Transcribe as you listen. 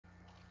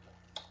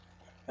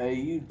Hey,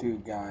 you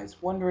two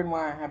guys, wondering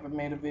why I haven't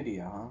made a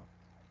video,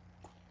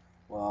 huh?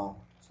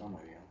 Well, some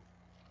of you.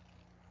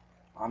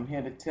 I'm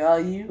here to tell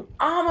you,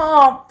 I'm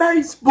on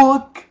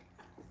Facebook!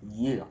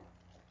 Yeah.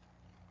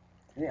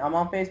 I'm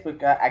on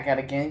Facebook. I got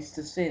a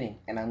gangster city,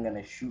 and I'm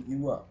gonna shoot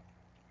you up.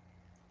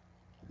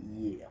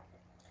 Yeah.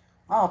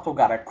 I also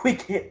got a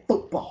quick hit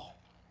football.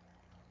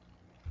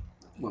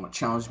 You wanna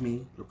challenge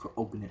me? Look for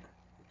opening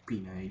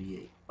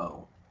P98.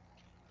 Oh.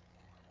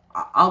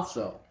 I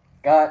also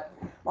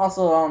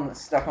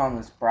stuck on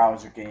this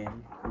browser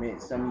game.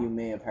 Some of you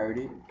may have heard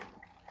it.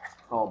 It's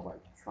called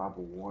like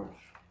Tribal Wars.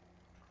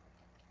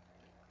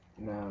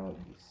 No,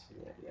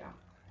 yeah.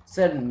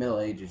 Set in the Middle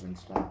Ages and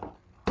stuff.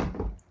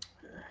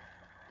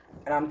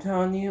 And I'm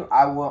telling you,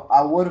 I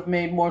would have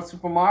made more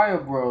Super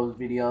Mario Bros.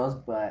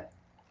 Videos, but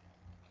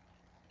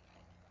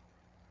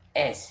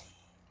Essie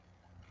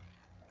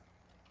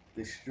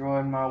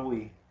destroyed my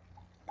Wii.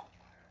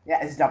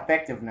 Yeah, it's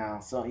defective now.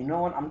 So you know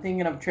what? I'm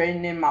thinking of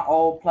trading in my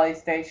old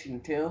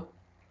PlayStation 2,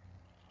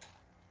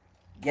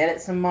 get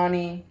it some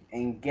money,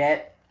 and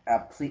get a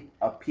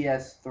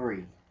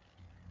PS3.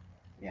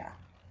 Yeah,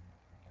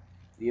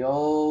 the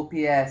old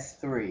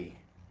PS3.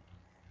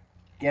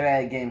 Get it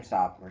at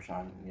GameStop or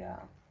something. Yeah.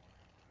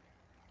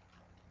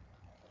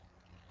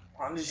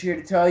 I'm just here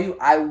to tell you,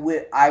 I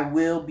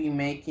will be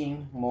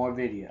making more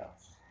videos.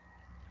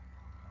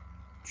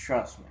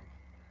 Trust me.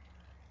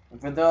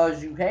 And for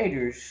those you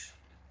haters,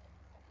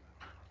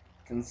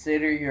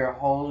 consider your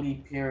holy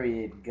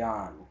period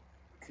gone,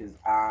 cause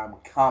I'm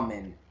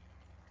coming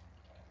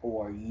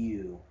for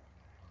you.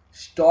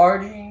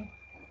 Starting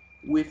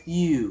with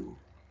you.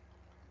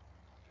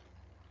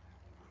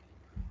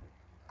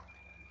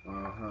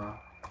 Uh-huh.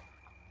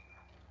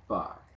 Bye.